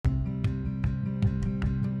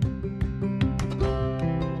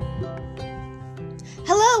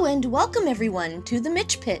Hello and welcome everyone to the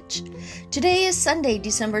Mitch Pitch. Today is Sunday,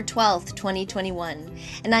 December 12th, 2021,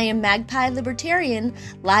 and I am Magpie Libertarian,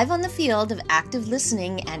 live on the field of active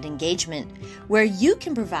listening and engagement, where you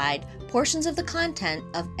can provide portions of the content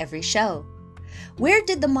of every show. Where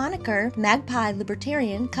did the moniker Magpie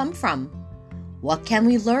Libertarian come from? What can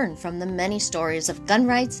we learn from the many stories of gun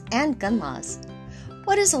rights and gun laws?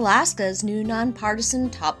 What is Alaska's new nonpartisan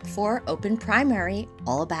Top 4 open primary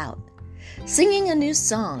all about? Singing a new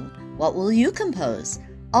song, what will you compose?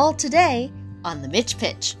 All today on the Mitch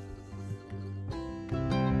Pitch.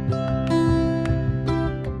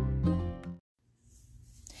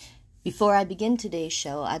 Before I begin today's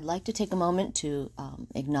show, I'd like to take a moment to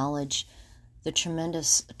acknowledge the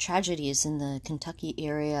tremendous tragedies in the Kentucky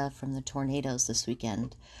area from the tornadoes this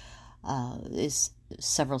weekend.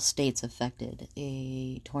 Several states affected.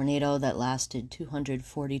 A tornado that lasted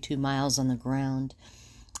 242 miles on the ground.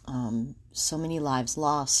 So many lives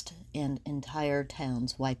lost and entire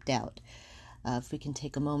towns wiped out. If we can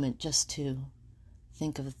take a moment just to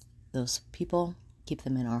think of those people, keep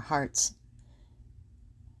them in our hearts.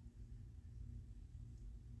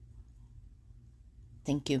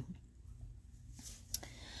 Thank you.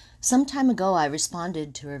 Some time ago, I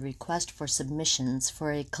responded to a request for submissions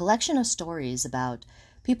for a collection of stories about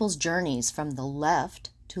people's journeys from the left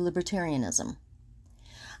to libertarianism.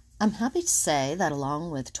 I'm happy to say that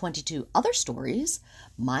along with 22 other stories,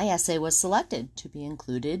 my essay was selected to be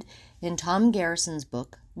included in Tom Garrison's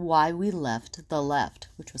book, Why We Left the Left,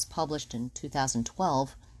 which was published in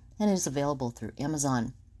 2012 and is available through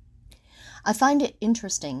Amazon. I find it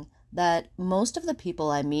interesting that most of the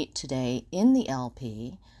people I meet today in the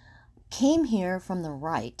LP came here from the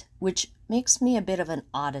right, which makes me a bit of an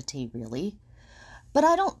oddity, really. But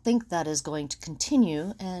I don't think that is going to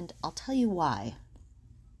continue, and I'll tell you why.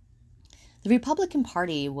 The Republican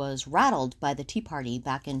Party was rattled by the Tea Party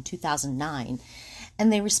back in 2009,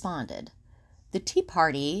 and they responded. The Tea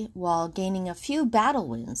Party, while gaining a few battle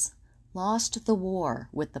wins, lost the war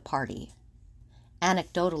with the party.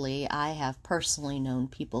 Anecdotally, I have personally known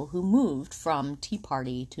people who moved from Tea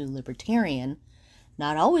Party to Libertarian,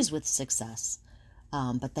 not always with success,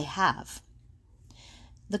 but they have.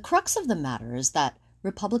 The crux of the matter is that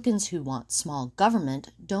Republicans who want small government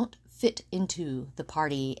don't fit into the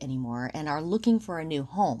party anymore and are looking for a new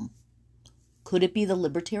home. Could it be the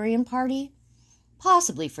Libertarian Party?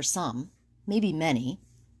 Possibly for some, maybe many.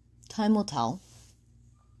 Time will tell.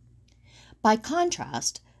 By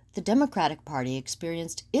contrast, the Democratic Party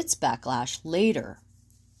experienced its backlash later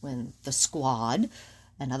when the Squad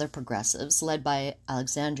and other progressives, led by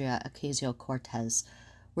Alexandria Ocasio-Cortez,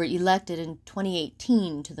 were elected in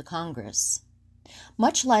 2018 to the Congress.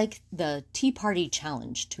 Much like the Tea Party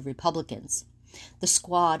challenge to Republicans, the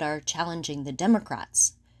Squad are challenging the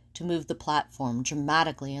Democrats to move the platform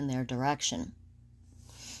dramatically in their direction.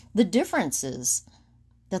 The difference is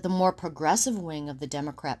that the more progressive wing of the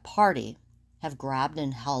Democrat Party have grabbed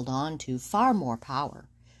and held on to far more power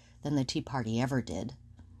than the Tea Party ever did.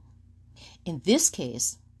 In this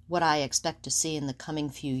case, what I expect to see in the coming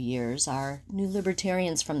few years are new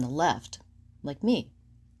libertarians from the left, like me.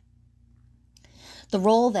 The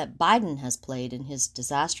role that Biden has played in his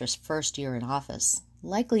disastrous first year in office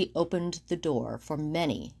likely opened the door for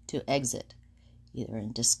many to exit, either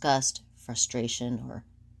in disgust, frustration, or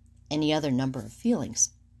any other number of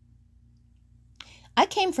feelings. I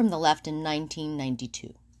came from the left in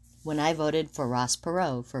 1992, when I voted for Ross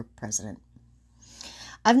Perot for president.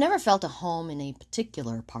 I've never felt a home in a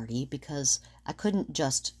particular party because I couldn't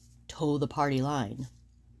just toe the party line.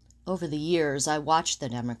 Over the years, I watched the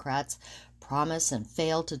Democrats promise and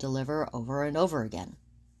fail to deliver over and over again.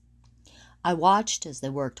 I watched as they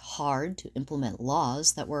worked hard to implement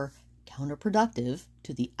laws that were counterproductive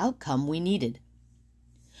to the outcome we needed.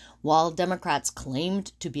 While Democrats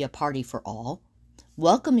claimed to be a party for all,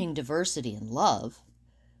 welcoming diversity and love,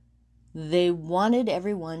 they wanted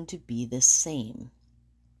everyone to be the same.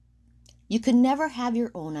 You could never have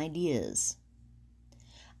your own ideas.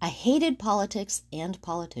 I hated politics and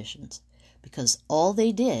politicians because all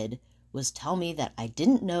they did was tell me that I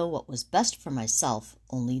didn't know what was best for myself,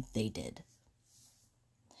 only they did.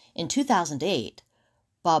 In 2008,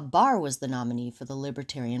 Bob Barr was the nominee for the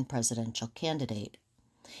Libertarian presidential candidate.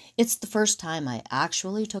 It's the first time I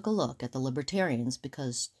actually took a look at the Libertarians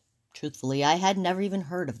because, truthfully, I had never even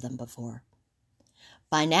heard of them before.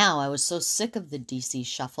 By now, I was so sick of the D.C.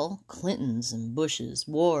 shuffle, Clintons and Bushes,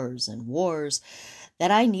 wars and wars,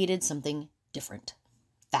 that I needed something different,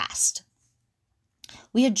 fast.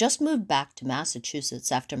 We had just moved back to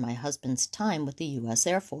Massachusetts after my husband's time with the U.S.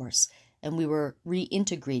 Air Force, and we were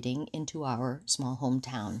reintegrating into our small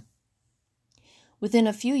hometown. Within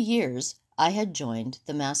a few years, I had joined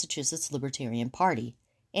the Massachusetts Libertarian Party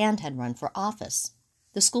and had run for office,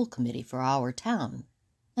 the school committee for our town,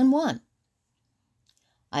 and won.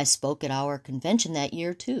 I spoke at our convention that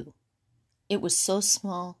year, too. It was so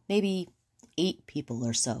small, maybe 8 people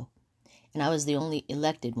or so, and I was the only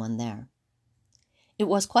elected one there. It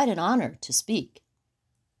was quite an honor to speak.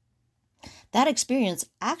 That experience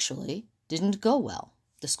actually didn't go well,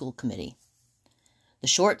 the school committee. The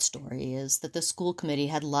short story is that the school committee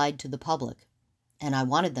had lied to the public, and I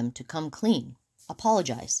wanted them to come clean,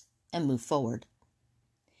 apologize, and move forward.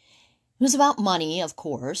 It was about money, of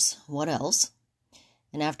course. What else?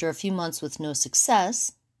 And after a few months with no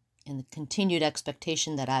success, and the continued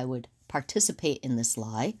expectation that I would participate in this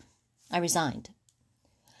lie, I resigned.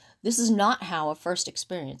 This is not how a first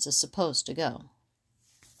experience is supposed to go.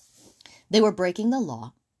 They were breaking the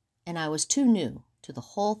law, and I was too new to the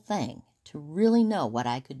whole thing to really know what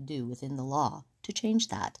I could do within the law to change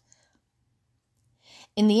that.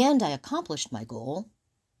 In the end, I accomplished my goal.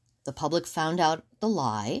 The public found out the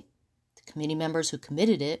lie. The committee members who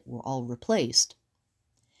committed it were all replaced.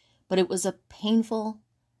 But it was a painful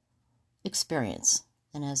experience,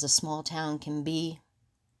 and as a small town can be,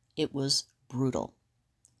 it was brutal.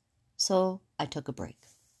 So I took a break.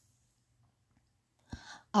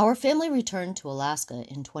 Our family returned to Alaska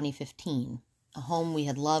in 2015, a home we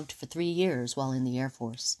had loved for 3 years while in the Air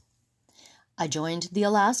Force. I joined the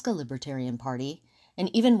Alaska Libertarian Party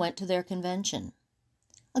and even went to their convention.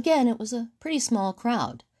 Again, it was a pretty small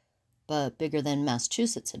crowd, but bigger than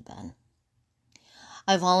Massachusetts had been.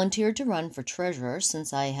 I volunteered to run for treasurer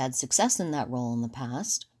since I had success in that role in the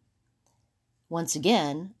past. Once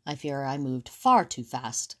again, I fear I moved far too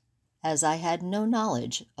fast, as I had no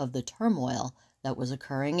knowledge of the turmoil that was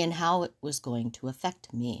occurring and how it was going to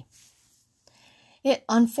affect me. It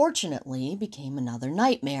unfortunately became another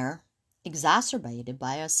nightmare, exacerbated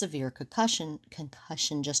by a severe concussion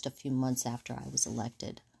just a few months after I was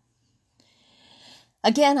elected.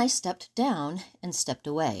 Again, I stepped down and stepped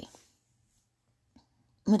away.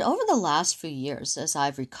 But over the last few years, as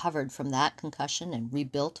I've recovered from that concussion and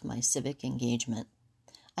rebuilt my civic engagement,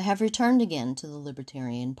 I have returned again to the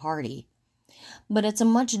Libertarian Party, but it's a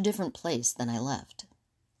much different place than I left.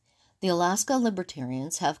 The Alaska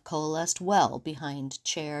Libertarians have coalesced well behind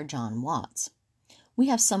Chair John Watts. We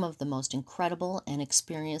have some of the most incredible and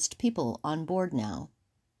experienced people on board now.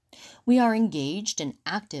 We are engaged and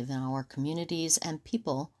active in our communities, and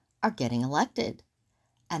people are getting elected.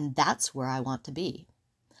 And that's where I want to be,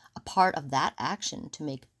 a part of that action to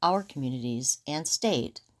make our communities and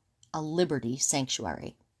state a liberty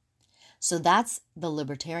sanctuary. So that's the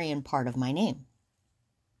libertarian part of my name.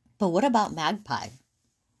 But what about magpie?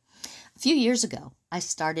 A few years ago, I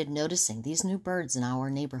started noticing these new birds in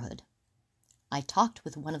our neighborhood. I talked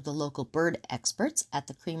with one of the local bird experts at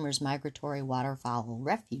the Creamer's Migratory Waterfowl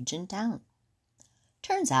Refuge in town.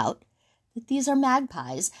 Turns out that these are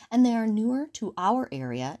magpies, and they are newer to our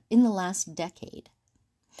area in the last decade.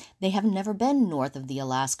 They have never been north of the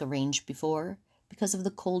Alaska Range before because of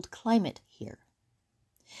the cold climate here.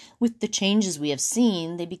 With the changes we have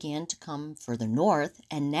seen, they began to come further north,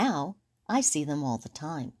 and now I see them all the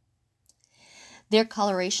time. Their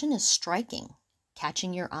coloration is striking,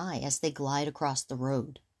 catching your eye as they glide across the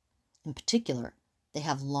road. In particular, they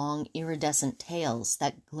have long iridescent tails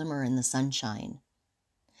that glimmer in the sunshine.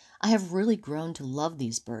 I have really grown to love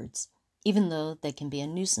these birds, even though they can be a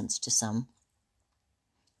nuisance to some.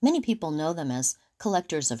 Many people know them as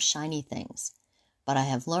collectors of shiny things, but I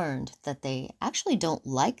have learned that they actually don't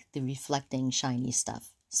like the reflecting shiny stuff,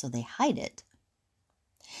 so they hide it.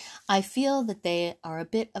 I feel that they are a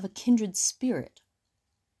bit of a kindred spirit,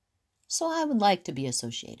 so I would like to be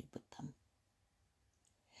associated with them.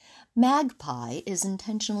 Magpie is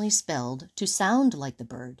intentionally spelled to sound like the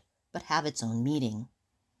bird, but have its own meaning.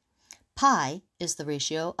 Pi is the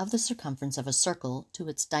ratio of the circumference of a circle to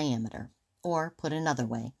its diameter, or put another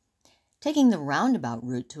way, taking the roundabout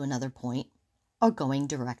route to another point or going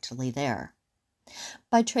directly there.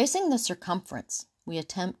 By tracing the circumference, we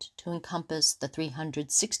attempt to encompass the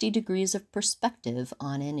 360 degrees of perspective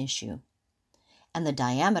on an issue, and the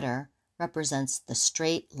diameter represents the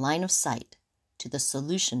straight line of sight to the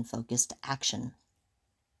solution-focused action.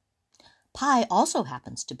 Pi also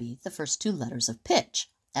happens to be the first 2 letters of pitch,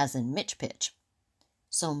 as in Mitch Pitch.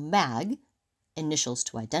 So MAG, initials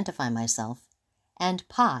to identify myself, and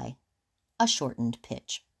Pi, a shortened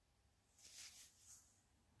pitch.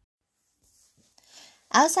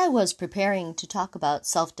 As I was preparing to talk about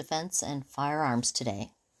self-defense and firearms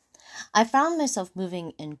today, I found myself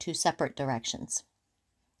moving in 2 separate directions: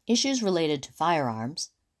 issues related to firearms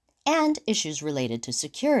and issues related to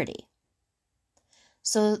security.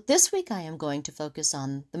 So this week I am going to focus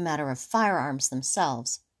on the matter of firearms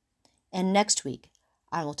themselves, and next week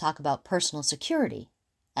I will talk about personal security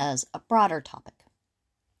as a broader topic.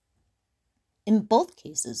 In both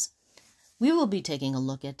cases, we will be taking a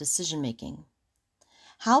look at decision-making,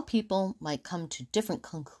 how people might come to different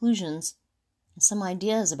conclusions, and some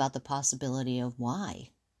ideas about the possibility of why.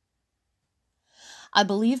 I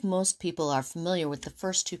believe most people are familiar with the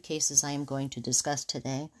first two cases I am going to discuss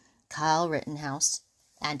today, Kyle Rittenhouse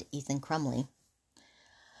and Ethan Crumbley.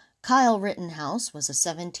 Kyle Rittenhouse was a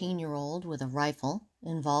 17-year-old with a rifle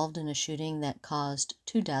involved in a shooting that caused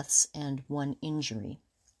 2 deaths and 1 injury.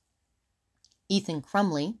 Ethan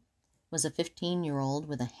Crumbley was a 15-year-old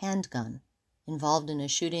with a handgun involved in a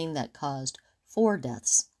shooting that caused 4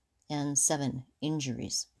 deaths and 7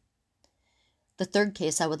 injuries. The third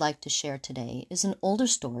case I would like to share today is an older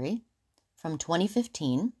story from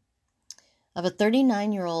 2015 of a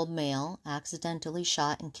 39-year-old male accidentally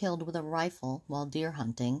shot and killed with a rifle while deer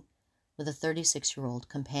hunting with a 36-year-old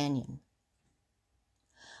companion.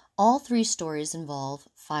 All 3 stories involve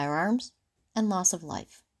firearms and loss of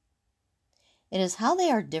life. It is how they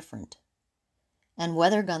are different and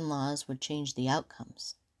whether gun laws would change the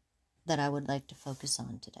outcomes that I would like to focus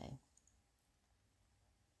on today.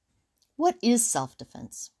 What is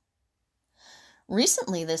self-defense?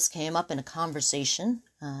 Recently, this came up in a conversation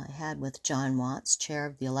I had with John Watts, chair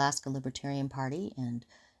of the Alaska Libertarian Party, and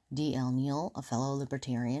D.L. Neal, a fellow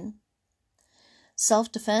libertarian.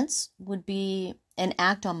 Self-defense would be an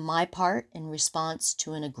act on my part in response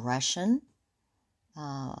to an aggression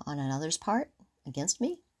on another's part against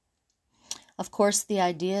me. Of course, the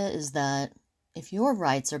idea is that if your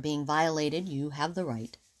rights are being violated, you have the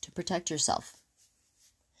right to protect yourself.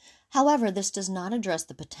 However, this does not address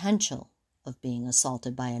the potential of being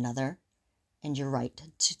assaulted by another and your right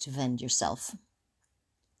to defend yourself.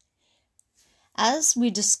 As we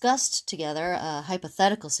discussed together a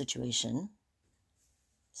hypothetical situation,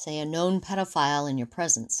 say a known pedophile in your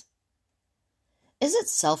presence, is it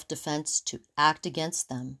self-defense to act against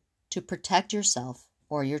them to protect yourself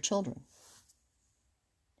or your children?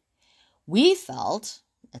 We felt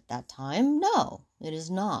at that time, no, it is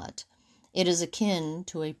not. It is akin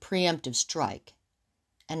to a preemptive strike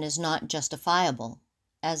and is not justifiable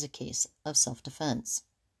as a case of self-defense.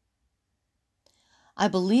 I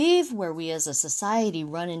believe where we as a society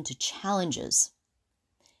run into challenges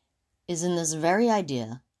is in this very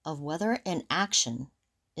idea of whether an action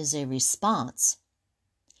is a response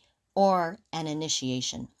or an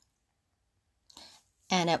initiation.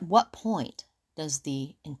 And at what point does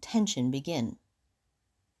the intention begin?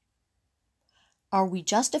 Are we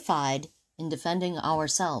justified in defending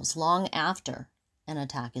ourselves long after an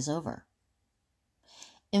attack is over?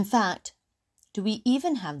 In fact, do we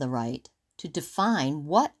even have the right to define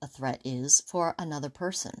what a threat is for another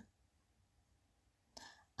person?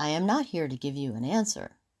 I am not here to give you an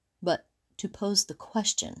answer, but to pose the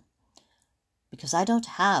question, because I don't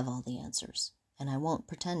have all the answers, and I won't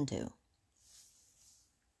pretend to.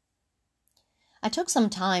 I took some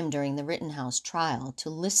time during the Rittenhouse trial to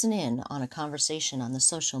listen in on a conversation on the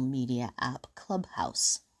social media app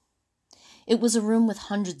Clubhouse. It was a room with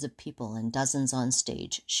hundreds of people and dozens on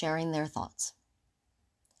stage sharing their thoughts.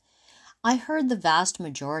 I heard the vast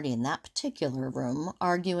majority in that particular room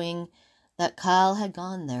arguing that Kyle had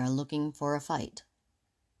gone there looking for a fight.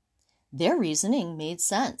 Their reasoning made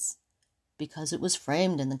sense because it was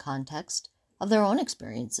framed in the context of their own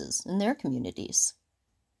experiences in their communities.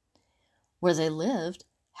 Where they lived,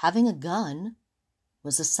 having a gun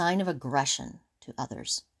was a sign of aggression to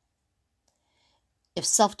others. If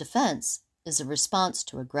self-defense is a response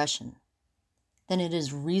to aggression, then it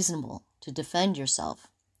is reasonable to defend yourself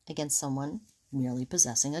against someone merely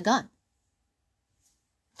possessing a gun.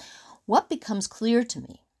 What becomes clear to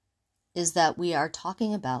me is that we are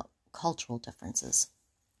talking about cultural differences,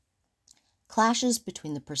 clashes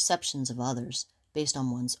between the perceptions of others based on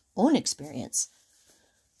one's own experience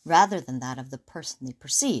rather than that of the person they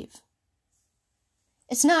perceive.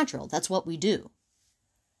 It's natural, that's what we do.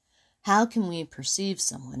 How can we perceive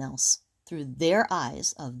someone else through their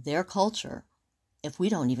eyes of their culture if we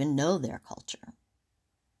don't even know their culture?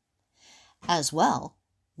 As well,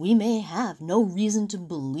 we may have no reason to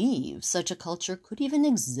believe such a culture could even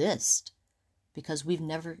exist because we've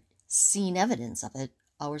never seen evidence of it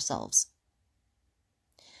ourselves.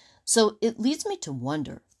 So it leads me to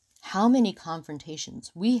wonder how many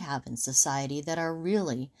confrontations we have in society that are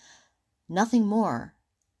really nothing more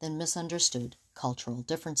than misunderstood cultural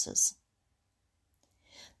differences.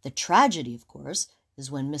 The tragedy, of course,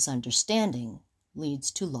 is when misunderstanding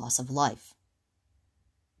leads to loss of life.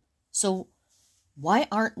 So why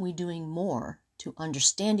aren't we doing more to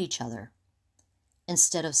understand each other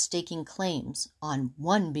instead of staking claims on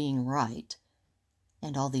one being right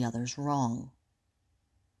and all the others wrong.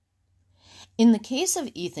 In the case of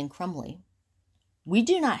Ethan Crumbley, we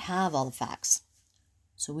do not have all the facts,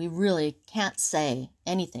 so we really can't say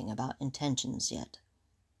anything about intentions yet.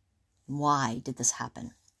 Why did this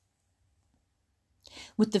happen?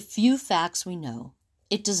 With the few facts we know,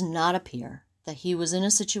 it does not appear that he was in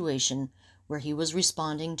a situation where he was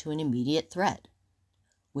responding to an immediate threat,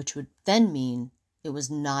 which would then mean it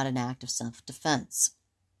was not an act of self-defense.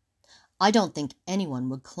 I don't think anyone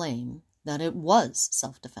would claim that it was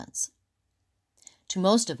self-defense. To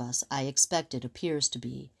most of us, I expect it appears to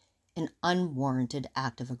be an unwarranted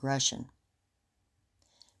act of aggression.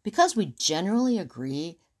 Because we generally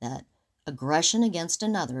agree that aggression against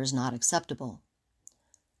another is not acceptable,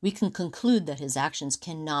 we can conclude that his actions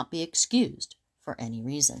cannot be excused for any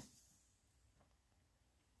reason.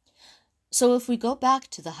 So if we go back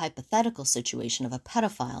to the hypothetical situation of a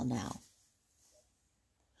pedophile now,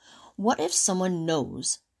 what if someone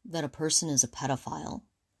knows that a person is a pedophile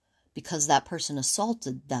because that person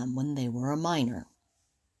assaulted them when they were a minor?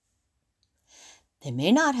 They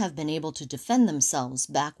may not have been able to defend themselves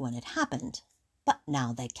back when it happened, but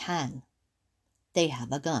now they can. They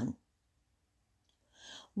have a gun.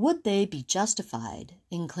 Would they be justified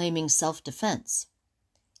in claiming self-defense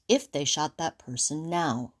if they shot that person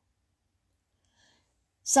now?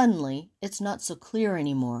 Suddenly, it's not so clear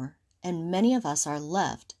anymore, and many of us are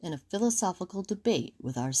left in a philosophical debate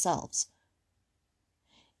with ourselves.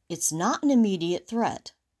 It's not an immediate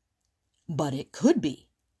threat, but it could be,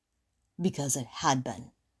 because it had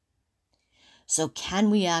been. So can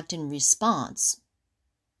we act in response,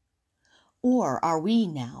 or are we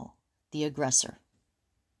now the aggressor?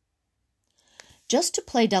 Just to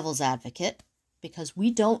play devil's advocate, because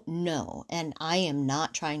we don't know, and I am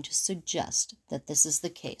not trying to suggest that this is the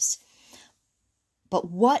case, but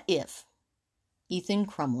what if Ethan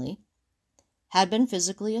Crumbley had been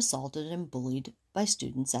physically assaulted and bullied by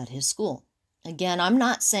students at his school? Again, I'm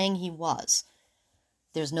not saying he was.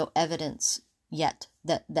 There's no evidence yet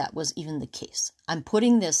that that was even the case. I'm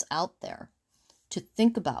putting this out there to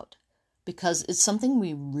think about because it's something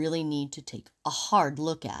we really need to take a hard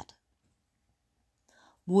look at.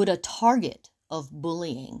 Would a target of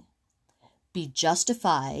bullying be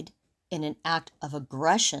justified in an act of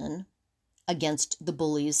aggression against the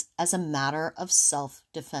bullies as a matter of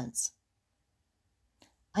self-defense?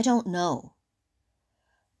 I don't know.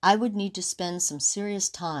 I would need to spend some serious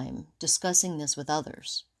time discussing this with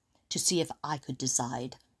others to see if I could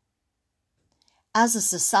decide. As a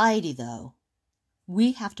society, though,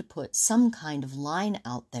 we have to put some kind of line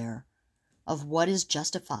out there of what is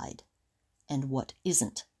justified and what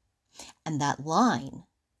isn't. And that line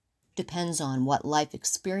depends on what life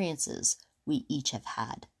experiences we each have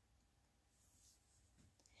had.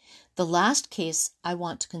 The last case I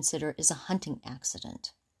want to consider is a hunting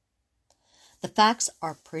accident. The facts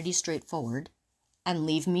are pretty straightforward and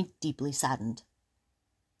leave me deeply saddened.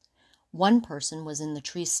 One person was in the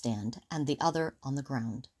tree stand and the other on the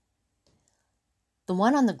ground. The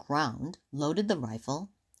one on the ground loaded the rifle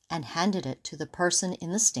and handed it to the person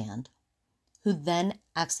in the stand, who then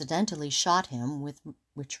accidentally shot him,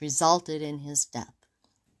 which resulted in his death.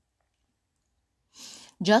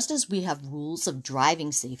 Just as we have rules of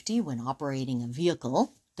driving safety when operating a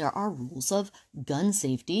vehicle, there are rules of gun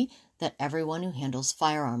safety that everyone who handles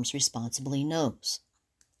firearms responsibly knows.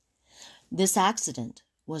 This accident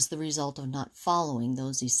was the result of not following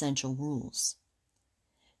those essential rules.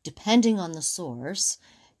 Depending on the source,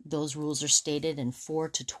 those rules are stated in 4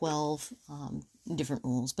 to 12 different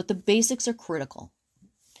rules, but the basics are critical.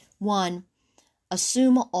 1,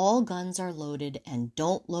 assume all guns are loaded and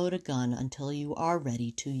don't load a gun until you are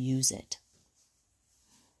ready to use it.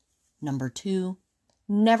 Number 2,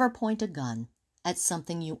 never point a gun at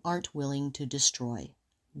something you aren't willing to destroy.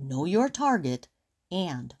 Know your target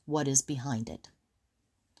and what is behind it.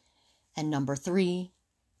 And number 3,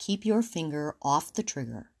 keep your finger off the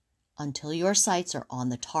trigger until your sights are on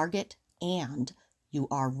the target and you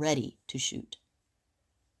are ready to shoot.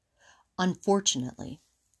 Unfortunately,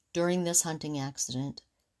 during this hunting accident,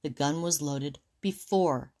 the gun was loaded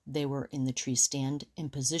before they were in the tree stand in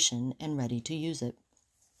position and ready to use it.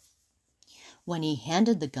 When he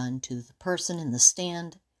handed the gun to the person in the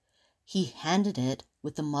stand, he handed it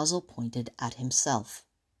with the muzzle pointed at himself.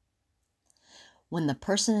 When the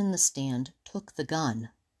person in the stand took the gun,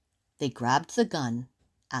 they grabbed the gun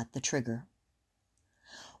at the trigger.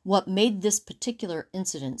 What made this particular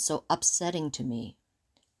incident so upsetting to me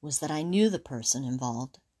was that I knew the person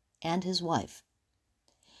involved and his wife.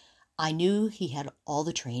 I knew he had all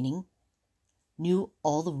the training, knew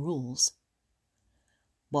all the rules,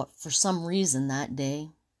 but for some reason that day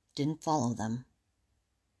didn't follow them.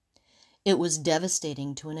 It was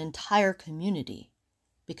devastating to an entire community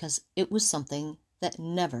because it was something that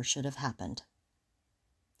never should have happened.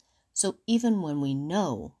 So even when we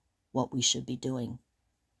know what we should be doing,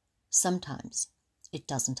 sometimes it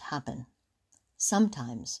doesn't happen.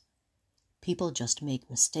 Sometimes people just make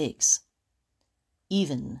mistakes,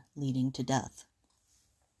 even leading to death.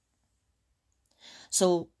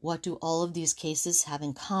 So what do all of these cases have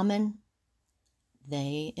in common?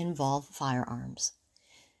 They involve firearms.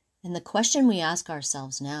 And the question we ask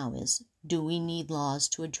ourselves now is, do we need laws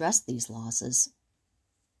to address these losses?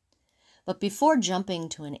 But before jumping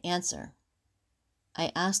to an answer,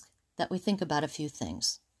 I ask that we think about a few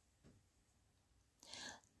things.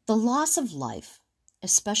 The loss of life,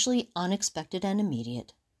 especially unexpected and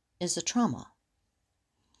immediate, is a trauma.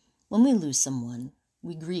 When we lose someone,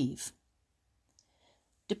 we grieve.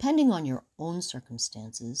 Depending on your own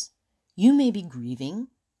circumstances, you may be grieving,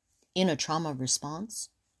 in a trauma response,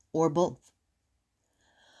 or both.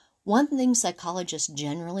 One thing psychologists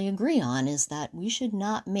generally agree on is that we should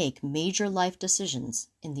not make major life decisions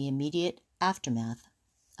in the immediate aftermath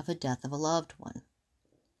of a death of a loved one.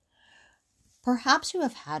 Perhaps you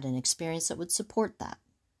have had an experience that would support that.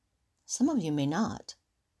 Some of you may not,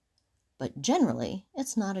 but generally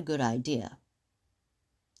it's not a good idea.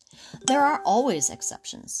 There are always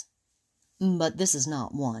exceptions, but this is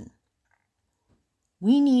not one.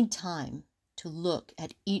 We need time to look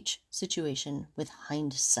at each situation with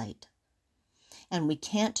hindsight, and we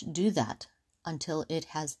can't do that until it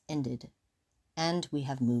has ended and we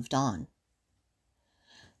have moved on.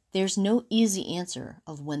 There's no easy answer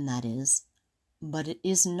of when that is, but it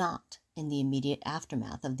is not in the immediate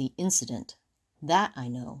aftermath of the incident. That I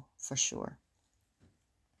know for sure.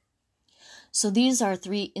 So these are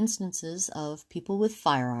 3 instances of people with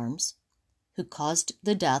firearms who caused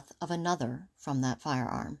the death of another from that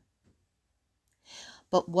firearm.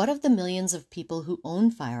 But what of the millions of people who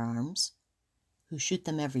own firearms, who shoot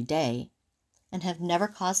them every day, and have never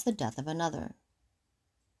caused the death of another?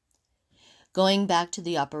 Going back to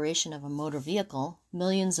the operation of a motor vehicle,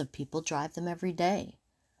 millions of people drive them every day,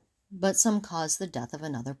 but some cause the death of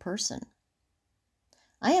another person.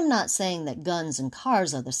 I am not saying that guns and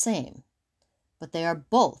cars are the same, but they are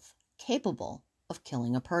both capable of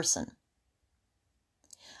killing a person.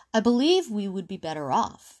 I believe we would be better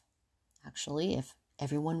off, actually, if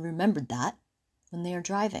everyone remembered that when they are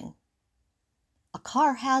driving. A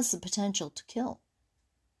car has the potential to kill.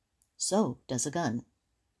 So does a gun.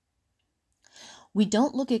 We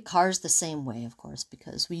don't look at cars the same way, of course,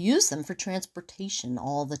 because we use them for transportation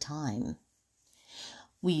all the time.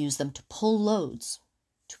 We use them to pull loads,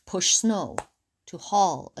 to push snow, to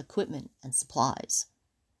haul equipment and supplies.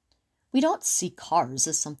 We don't see cars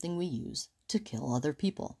as something we use to kill other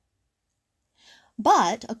people.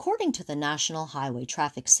 But according to the National Highway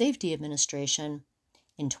Traffic Safety Administration,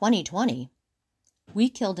 in 2020, we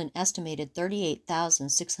killed an estimated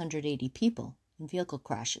 38,680 people in vehicle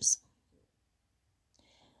crashes.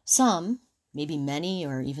 Some, maybe many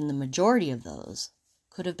or even the majority of those,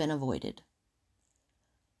 could have been avoided.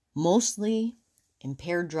 Mostly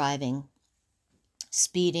impaired driving,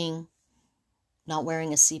 speeding, not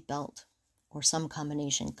wearing a seatbelt, or some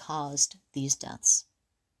combination caused these deaths.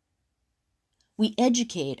 We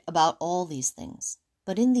educate about all these things,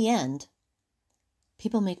 but in the end,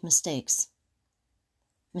 people make mistakes.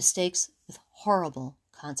 Mistakes with horrible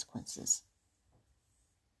consequences.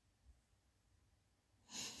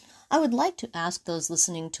 I would like to ask those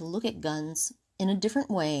listening to look at guns in a different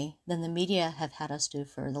way than the media have had us do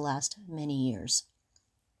for the last many years.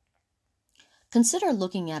 Consider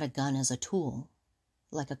looking at a gun as a tool,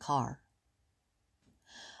 like a car.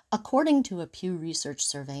 According to a Pew Research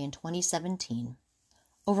survey in 2017,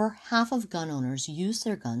 over half of gun owners use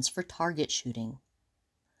their guns for target shooting.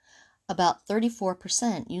 About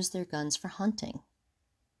 34% use their guns for hunting.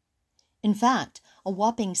 In fact, a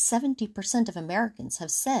whopping 70% of Americans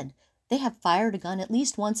have said they have fired a gun at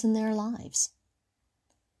least once in their lives.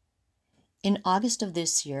 In August of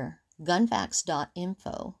this year,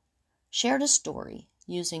 gunfacts.info shared a story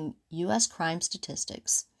using U.S. crime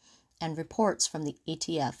statistics and reports from the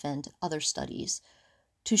ATF and other studies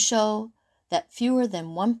to show that fewer than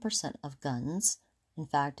 1% of guns, in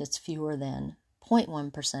fact it's fewer than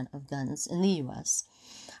 0.1% of guns in the U.S.,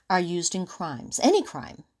 are used in crimes, any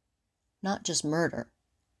crime, not just murder.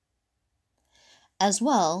 As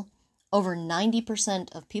well, over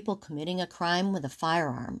 90% of people committing a crime with a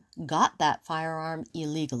firearm got that firearm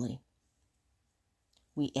illegally.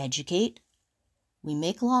 We educate, we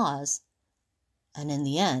make laws, and in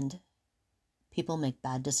the end, people make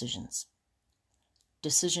bad decisions.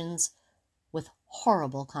 Decisions with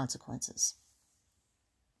horrible consequences.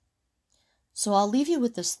 So I'll leave you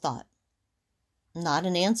with this thought. Not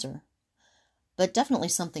an answer, but definitely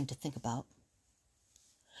something to think about.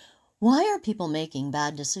 Why are people making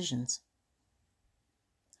bad decisions?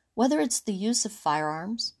 Whether it's the use of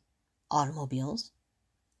firearms, automobiles,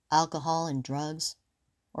 alcohol and drugs,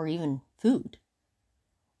 or even food,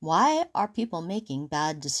 why are people making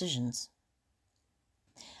bad decisions?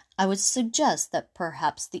 I would suggest that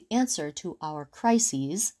perhaps the answer to our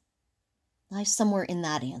crises lies somewhere in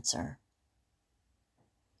that answer.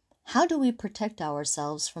 How do we protect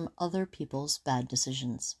ourselves from other people's bad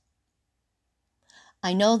decisions?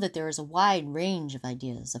 I know that there is a wide range of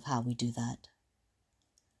ideas of how we do that.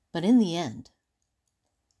 But in the end,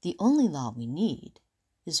 the only law we need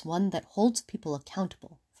is one that holds people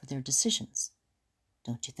accountable for their decisions.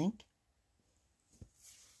 Don't you think?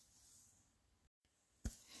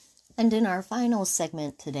 And in our final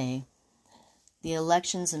segment today, the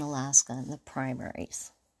elections in Alaska and the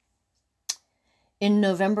primaries. In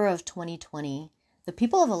November of 2020, the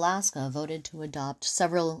people of Alaska voted to adopt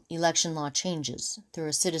several election law changes through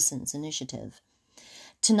a citizens' initiative.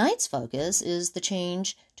 Tonight's focus is the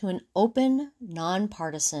change to an open,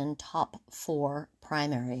 nonpartisan top 4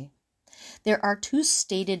 primary. There are 2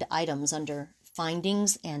 stated items under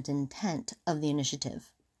findings and intent of the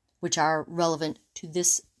initiative, which are relevant to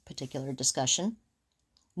this particular discussion.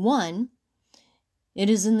 1, it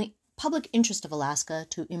is in the public interest of Alaska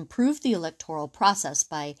to improve the electoral process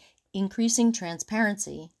by increasing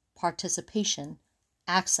transparency, participation,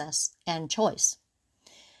 access, and choice.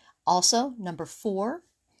 Also, number 4,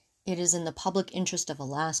 it is in the public interest of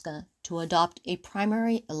Alaska to adopt a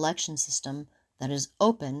primary election system that is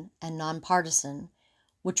open and nonpartisan,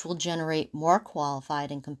 which will generate more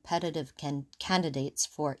qualified and competitive candidates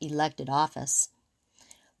for elected office,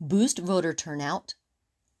 boost voter turnout,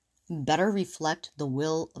 better reflect the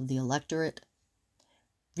will of the electorate,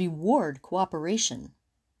 reward cooperation,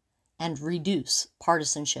 and reduce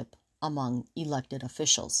partisanship among elected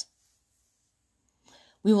officials.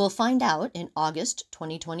 We will find out in August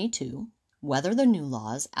 2022 whether the new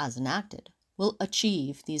laws, as enacted, will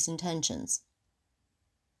achieve these intentions.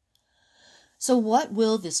 So what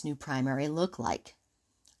will this new primary look like?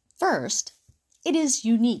 First, it is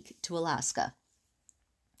unique to Alaska.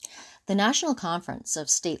 The National Conference of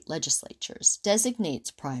State Legislatures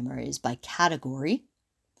designates primaries by category.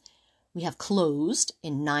 We have closed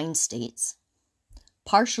in 9 states,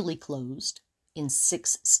 partially closed in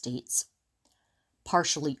 6 states,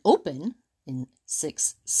 partially open in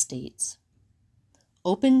 6 states,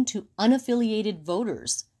 open to unaffiliated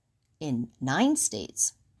voters in 9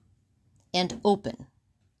 states, and open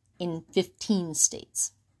in 15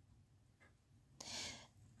 states.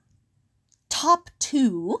 Top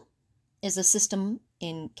 2 is a system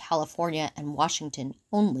in California and Washington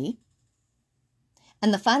only.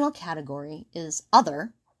 And the final category is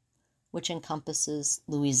Other, which encompasses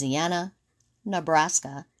Louisiana,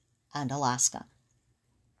 Nebraska, and Alaska.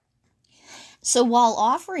 So while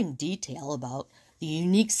offering detail about the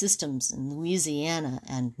unique systems in Louisiana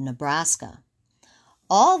and Nebraska,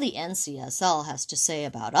 all the NCSL has to say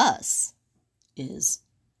about us is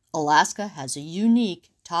Alaska has a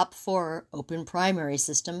unique top 4 open primary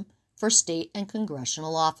system for state and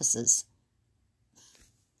congressional offices.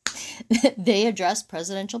 They address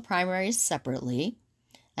presidential primaries separately,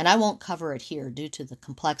 and I won't cover it here due to the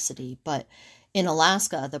complexity, but in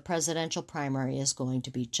Alaska, the presidential primary is going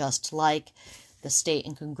to be just like the state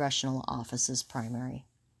and congressional offices primary.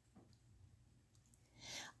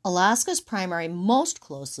 Alaska's primary most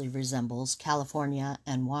closely resembles California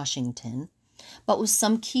and Washington, but with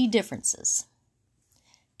some key differences.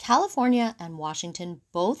 California and Washington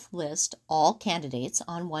both list all candidates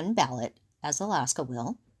on one ballot, as Alaska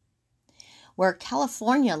will, where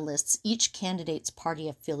California lists each candidate's party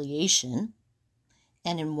affiliation,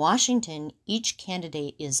 and in Washington, each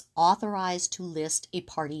candidate is authorized to list a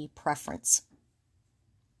party preference.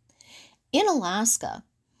 In Alaska,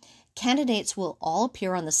 candidates will all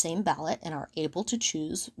appear on the same ballot and are able to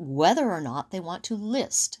choose whether or not they want to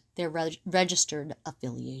list their registered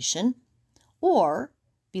affiliation or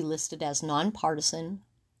be listed as nonpartisan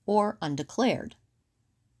or undeclared.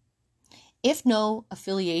 If no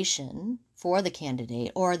affiliation for the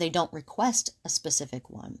candidate or they don't request a specific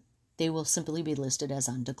one, they will simply be listed as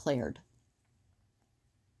undeclared.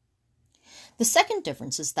 The second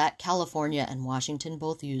difference is that California and Washington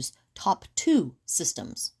both use top 2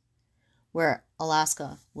 systems, where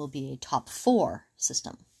Alaska will be a top 4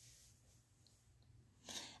 system.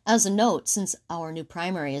 As a note, since our new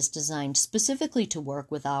primary is designed specifically to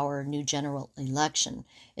work with our new general election,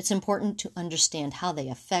 it's important to understand how they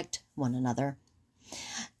affect one another.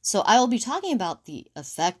 So I will be talking about the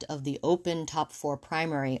effect of the open top 4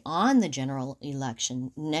 primary on the general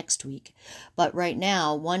election next week. But right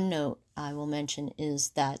now, one note I will mention is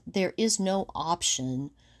that there is no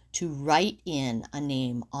option to write in a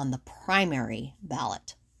name on the primary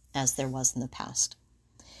ballot, as there was in the past.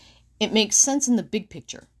 It makes sense in the big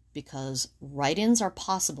picture because write-ins are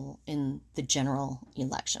possible in the general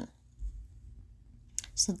election.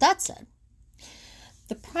 So that said,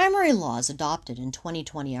 the primary laws adopted in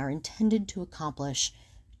 2020 are intended to accomplish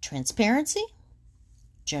transparency,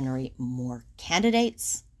 generate more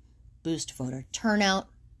candidates, boost voter turnout,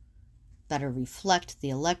 better reflect the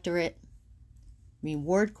electorate,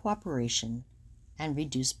 reward cooperation, and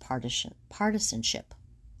reduce partisanship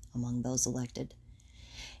among those elected.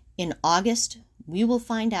 In August, we will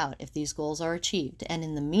find out if these goals are achieved, and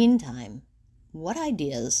in the meantime, what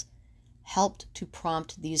ideas helped to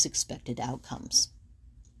prompt these expected outcomes.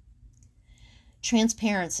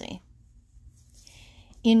 Transparency.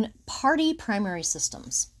 In party primary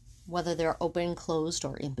systems, whether they're open, closed,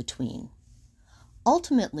 or in between,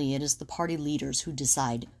 ultimately it is the party leaders who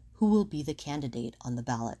decide who will be the candidate on the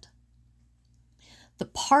ballot. The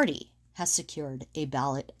party has secured a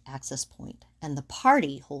ballot access point, and the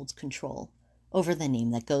party holds control over the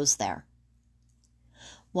name that goes there.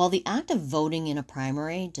 While the act of voting in a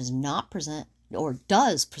primary does present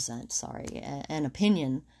an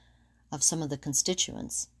opinion of some of the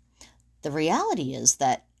constituents, the reality is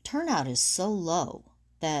that turnout is so low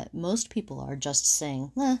that most people are just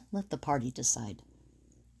saying, let the party decide.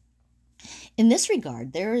 In this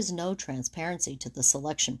regard, there is no transparency to the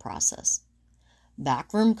selection process.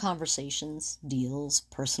 Backroom conversations, deals,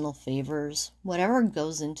 personal favors, whatever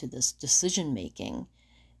goes into this decision-making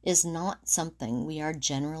is not something we are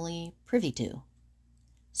generally privy to.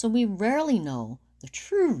 So we rarely know the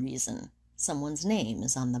true reason someone's name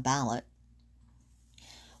is on the ballot.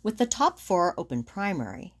 With the top 4 open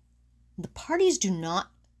primary, the parties do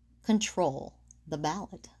not control the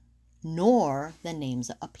ballot, nor the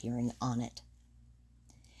names appearing on it.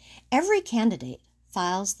 Every candidate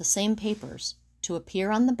files the same papers to appear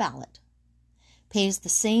on the ballot, pays the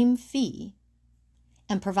same fee,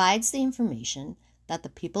 and provides the information that the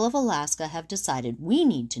people of Alaska have decided we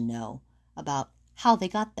need to know about how they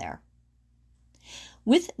got there.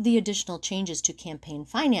 With the additional changes to campaign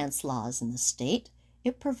finance laws in the state,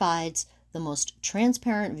 it provides the most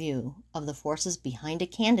transparent view of the forces behind a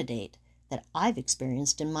candidate that I've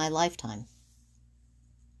experienced in my lifetime.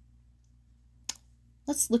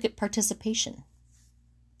 Let's look at participation.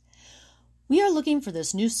 We are looking for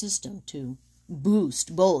this new system to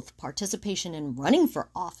boost both participation in running for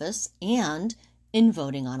office and in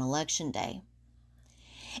voting on Election Day.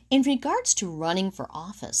 In regards to running for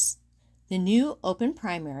office, the new open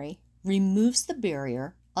primary removes the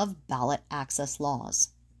barrier of ballot access laws.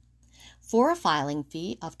 For a filing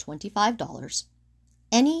fee of $25,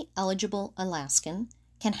 any eligible Alaskan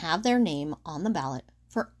can have their name on the ballot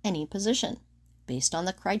for any position, based on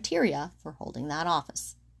the criteria for holding that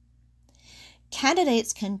office.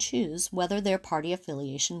 Candidates can choose whether their party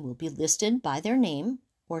affiliation will be listed by their name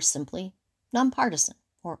or simply nonpartisan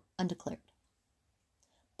or undeclared.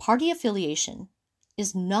 Party affiliation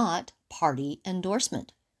is not party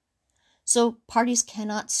endorsement. So parties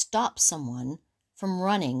cannot stop someone from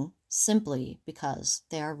running simply because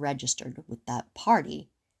they are registered with that party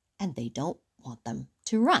and they don't want them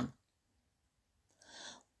to run.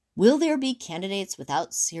 Will there be candidates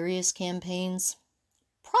without serious campaigns?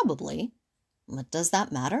 Probably. But does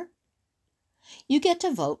that matter? You get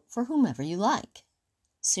to vote for whomever you like,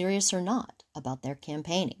 serious or not, about their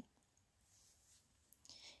campaigning.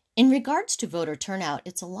 In regards to voter turnout,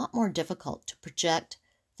 it's a lot more difficult to project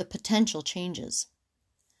the potential changes.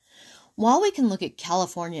 While we can look at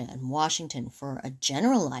California and Washington for a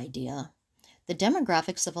general idea, the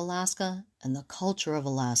demographics of Alaska and the culture of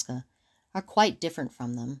Alaska are quite different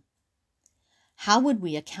from them. How would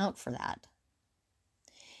we account for that?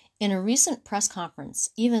 In a recent press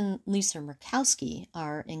conference, even Lisa Murkowski,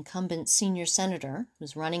 our incumbent senior senator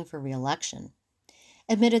who's running for re-election,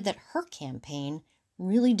 admitted that her campaign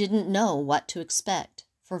really didn't know what to expect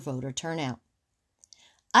for voter turnout.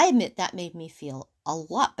 I admit that made me feel a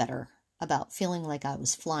lot better about feeling like I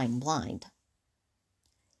was flying blind.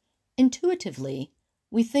 Intuitively,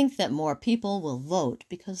 we think that more people will vote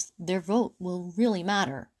because their vote will really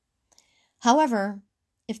matter. However,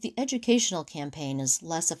 if the educational campaign is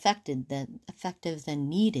less effective than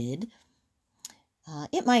needed,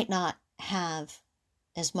 it might not have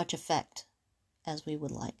as much effect as we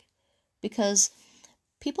would like, because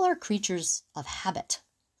people are creatures of habit.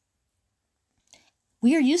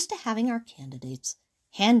 We are used to having our candidates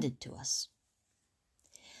handed to us.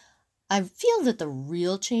 I feel that the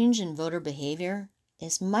real change in voter behavior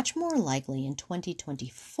is much more likely in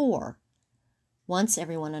 2024, once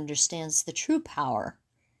everyone understands the true power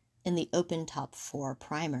in the open top 4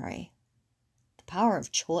 primary, the power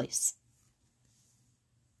of choice.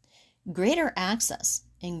 Greater access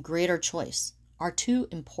and greater choice are two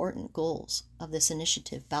important goals of this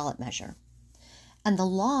initiative ballot measure, and the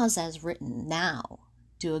laws as written now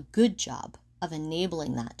do a good job of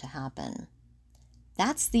enabling that to happen.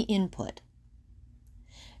 That's the input.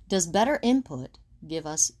 Does better input give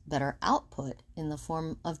us better output in the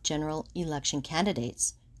form of general election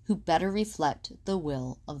candidates who better reflect the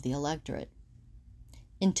will of the electorate?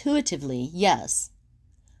 Intuitively, yes,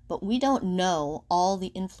 but we don't know all the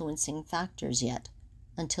influencing factors yet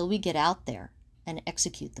until we get out there and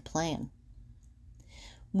execute the plan.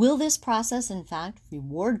 Will this process, in fact,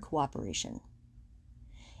 reward cooperation?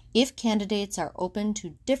 If candidates are open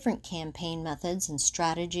to different campaign methods and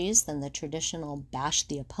strategies than the traditional bash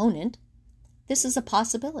the opponent, this is a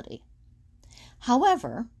possibility.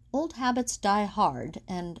 However, old habits die hard,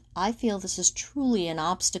 and I feel this is truly an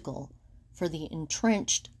obstacle for the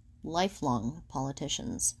entrenched, lifelong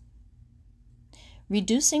politicians.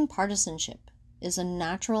 Reducing partisanship is a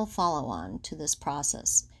natural follow-on to this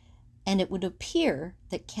process, and it would appear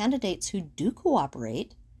that candidates who do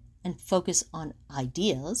cooperate and focus on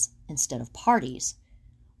ideas instead of parties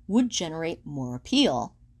would generate more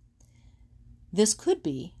appeal. This could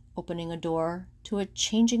be opening a door to a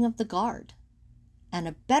changing of the guard and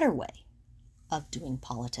a better way of doing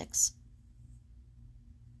politics.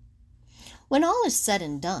 When all is said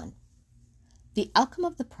and done, the outcome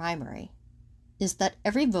of the primary is that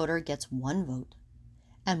every voter gets one vote,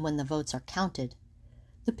 and when the votes are counted,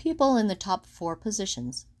 the people in the top 4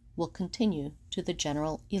 positions will continue to the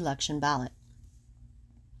general election ballot.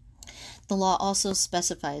 The law also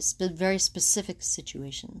specifies very specific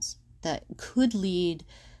situations that could lead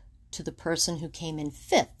to the person who came in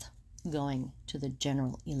 5th going to the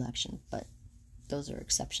general election, but those are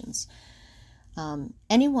exceptions.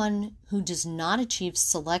 Anyone who does not achieve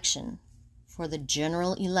selection for the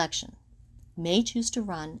general election may choose to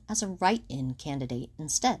run as a write-in candidate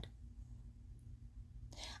instead.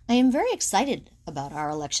 I am very excited about our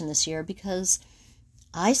election this year because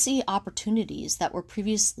I see opportunities that were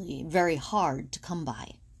previously very hard to come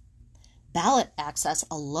by. Ballot access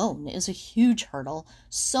alone is a huge hurdle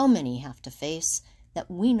so many have to face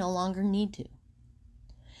that we no longer need to.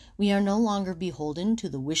 We are no longer beholden to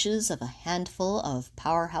the wishes of a handful of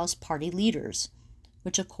powerhouse party leaders,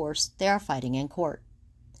 which of course they are fighting in court.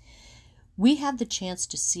 We have the chance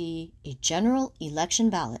to see a general election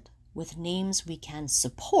ballot with names we can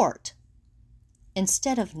support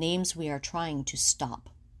instead of names we are trying to stop.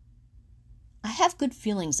 I have good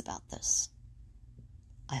feelings about this.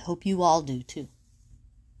 I hope you all do too.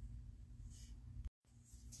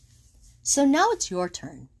 So now it's your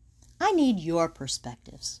turn. I need your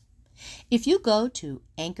perspectives. If you go to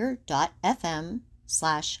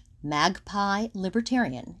anchor.fm/Magpie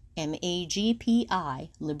Libertarian, MAGPI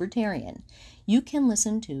Libertarian, you can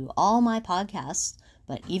listen to all my podcasts,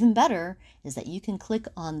 but even better is that you can click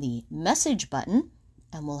on the message button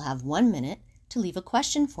and we'll have 1 minute to leave a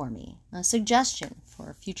question for me, a suggestion for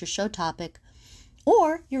a future show topic,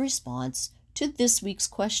 or your response to this week's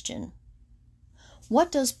question.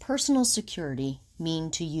 What does personal security mean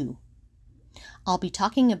to you? I'll be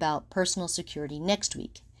talking about personal security next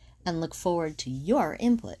week and look forward to your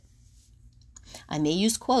input. I may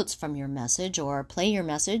use quotes from your message or play your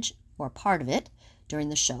message or part of it during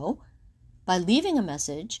the show. By leaving a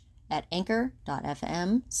message at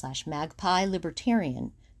anchor.fm/Magpie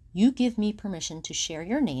Libertarian, you give me permission to share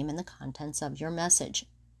your name and the contents of your message.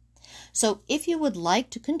 So if you would like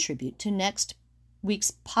to contribute to next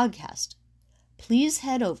week's podcast, please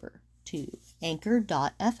head over to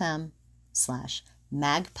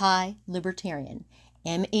anchor.fm/Magpie Libertarian,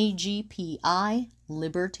 MAGPI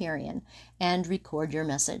Libertarian, and record your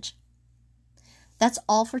message. That's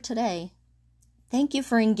all for today. Thank you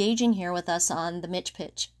for engaging here with us on The Mitch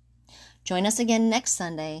Pitch. Join us again next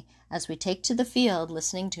Sunday as we take to the field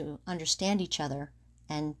listening to understand each other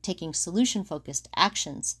and taking solution-focused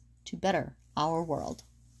actions to better our world.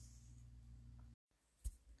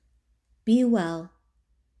 Be well.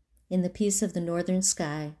 In the peace of the northern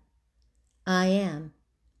sky, I am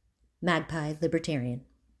Magpie Libertarian.